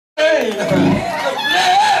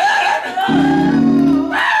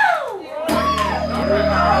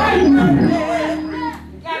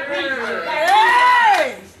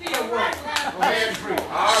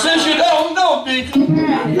Since you don't know,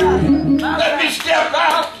 Deacon, let me step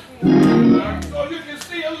out so you can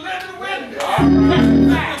see a little window.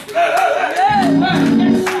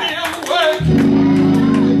 Still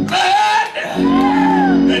working. Blood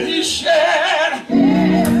that he shed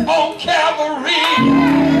on Calvary.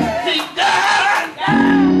 He died.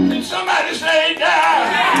 And somebody say he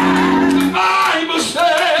died. The Bible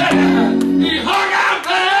said he hung out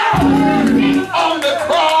there on the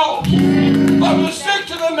cross. From the 6th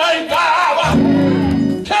to the 9th hour,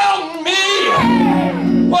 tell me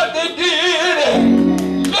what they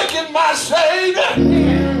did. Look at my Savior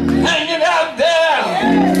hanging out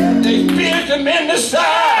there. They pierced him in the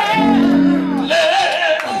side.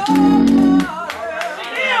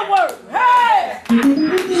 Still work. Hey!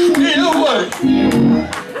 Still work.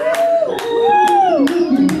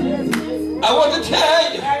 I want to tell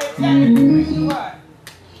you,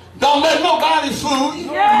 don't let nobody fool you.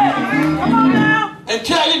 Come on now. And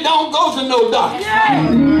tell you don't go to no doctor.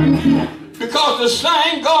 Because the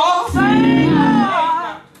same God,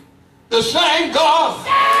 the same God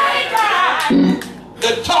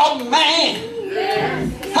that taught man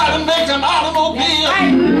how to make an automobile,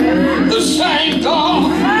 the same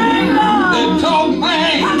God that taught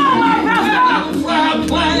man how to fly a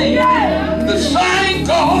plane, the same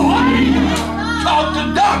God taught the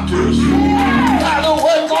doctors how to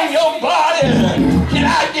work on your body. Can I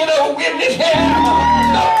get a witness here?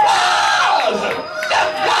 The blood! The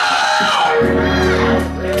blood!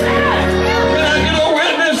 Can I get a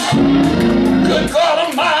witness? Good God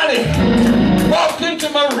Almighty walked into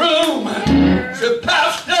my room, said,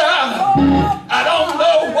 Pastor, I don't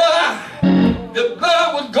know where the blood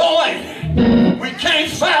was going. We can't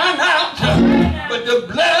find out, but the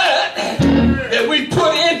blood that we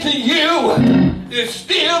put into you is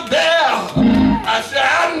still there. I said,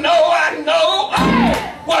 I know.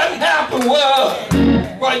 What happened was,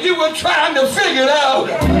 while you were trying to figure it out,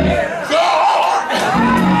 God.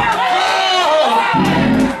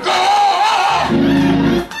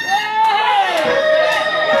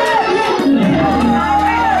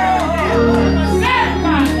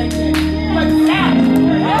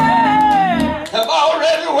 Have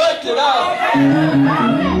already worked it out.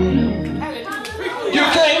 You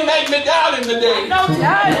can't make me doubt him today.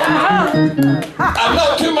 I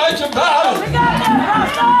know too much about it.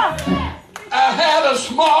 I had a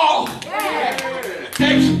small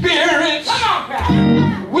experience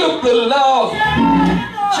with the Lord.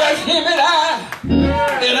 Just him and I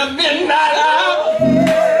in a midnight hour,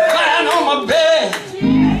 lying on my bed.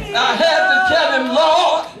 I had to tell him,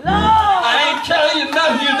 Lord, I ain't telling you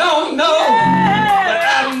nothing you don't know. But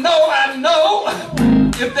I know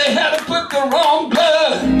if they had to put the wrong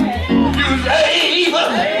blood, you was able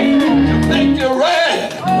to make you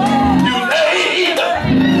right. You was able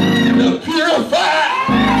to purify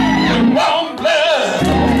the wrong blood.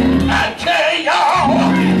 I tell y'all,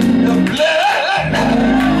 the blood,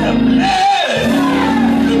 the blood,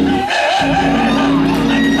 the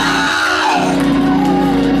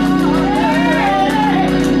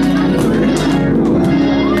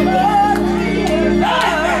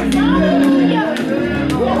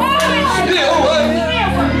still working.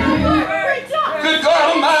 Good God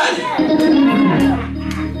Almighty.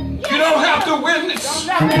 You don't have to witness.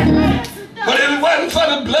 But if it wasn't for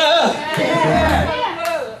the blood.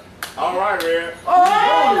 All right, Red.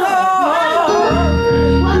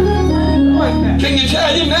 Can you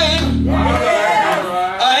tell your name?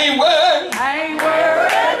 I ain't worried.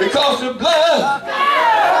 Because the blood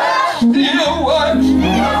still works.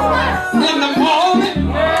 In the morning,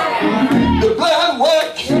 the blood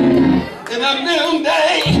works. In the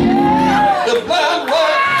noonday, the blood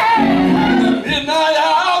works. In the midnight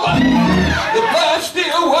hour, the blood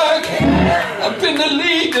still works. I'm finna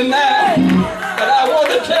leave tonight, but I want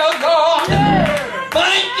to tell God,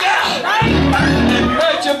 thank you, and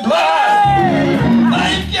much your blood.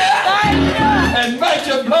 Thank you, and much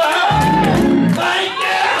your blood. Thank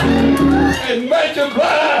you, and much your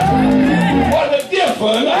blood. What a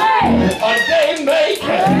difference a day make.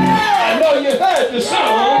 I know you heard the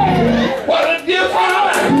song. What a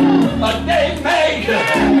difference a day make.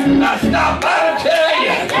 I stopped by to tell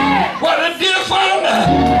you what a difference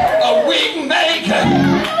a week make.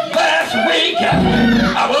 Last week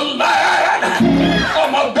I was lying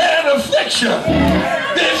on my bed of affliction.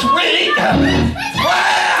 This week,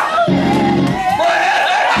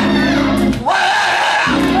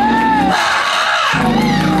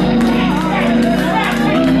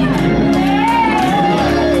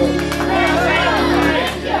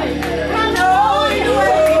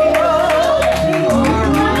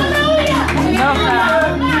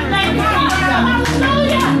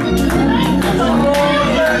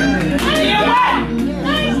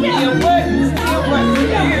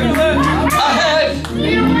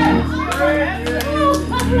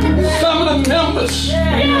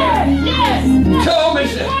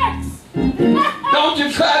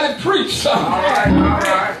 preach something.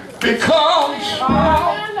 Because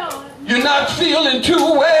you're not feeling too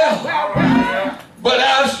well. But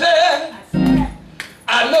I said,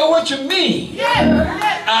 I know what you mean.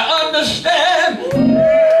 I understand.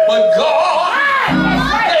 But God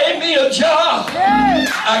gave me a job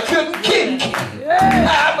I couldn't kick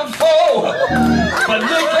high before. But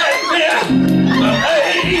look at me.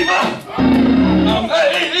 I'm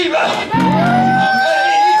able.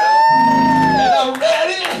 And I'm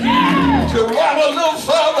ready to run a little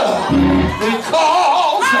further.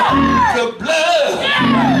 Because the blood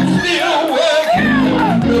still working.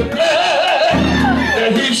 The blood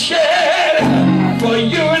that He shed for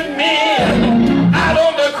you and me out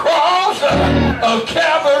on the cross of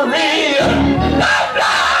Calvary.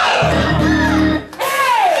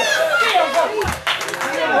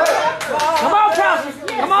 Come on, Pastor.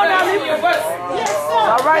 Come on now, leave your butt.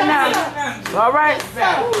 All right now. All right.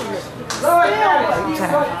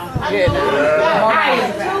 Yeah, come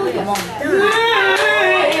on.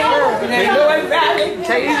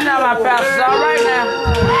 Take it easy now, my pastor. It's all right now.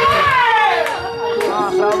 Oh,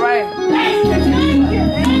 it's all right.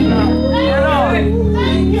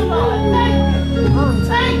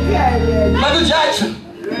 Mother Jackson,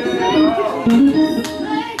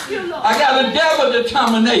 I got a devil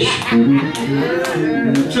determination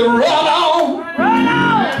to run on,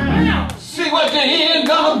 see what the end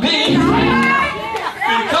gonna be.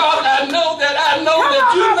 Because I know that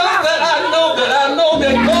you know that I know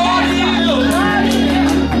that God is.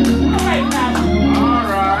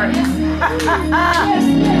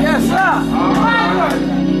 Yes, sir.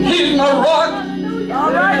 He's my rock.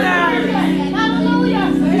 All right now.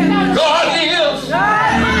 God is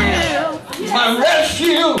my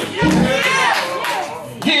rescue.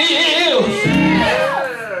 He is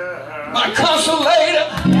my consolator.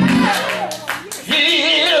 He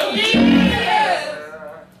is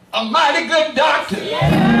a mighty good doctor.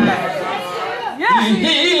 He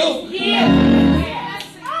heals.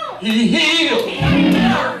 He heals.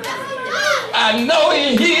 I know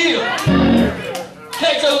He heals.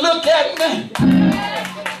 Take a look at me.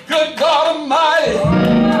 Good God Almighty.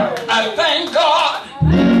 I thank God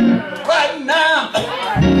right now.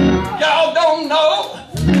 Y'all don't know,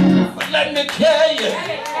 but let me tell you,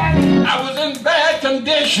 I was in bad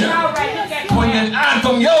condition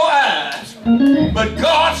from your eyes. But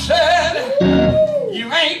God said,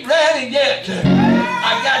 you ain't ready yet.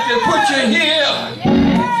 I got to put you here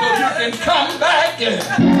so you can come back and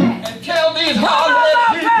tell these hard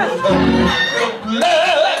people the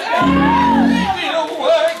blood still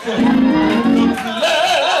working. The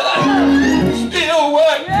blood still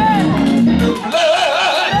working. The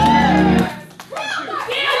blood.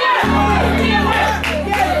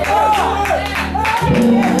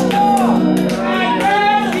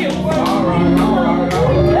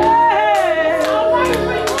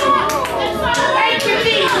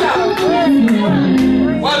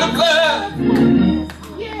 Why the blood?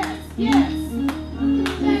 Yes.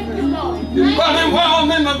 It's running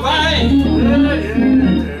warm in my veins.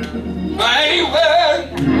 I ain't worried.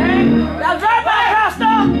 That's right, my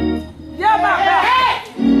pastor. Yeah, my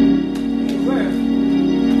pastor.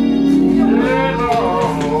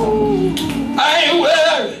 I ain't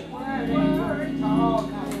worried.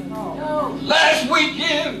 Last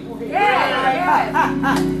weekend,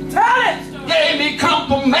 Tell it. gave me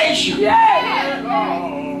confirmation.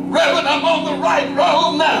 Reverend, I'm on the right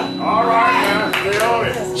road now. All right, man.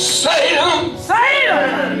 Stay on it.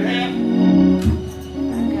 Satan.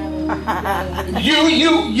 You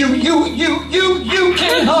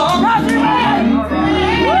can harm.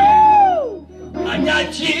 I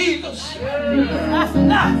got Jesus. That's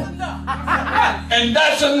enough. And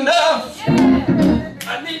that's enough. I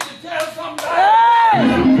need to tell somebody.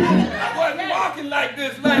 I wasn't walking like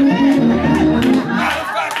this, man. Matter of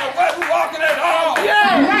fact, I wasn't walking at all.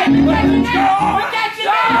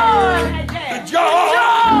 The joy.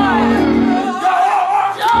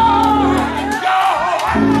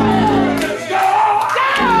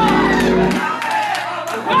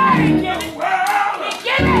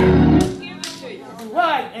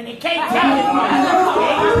 And he can't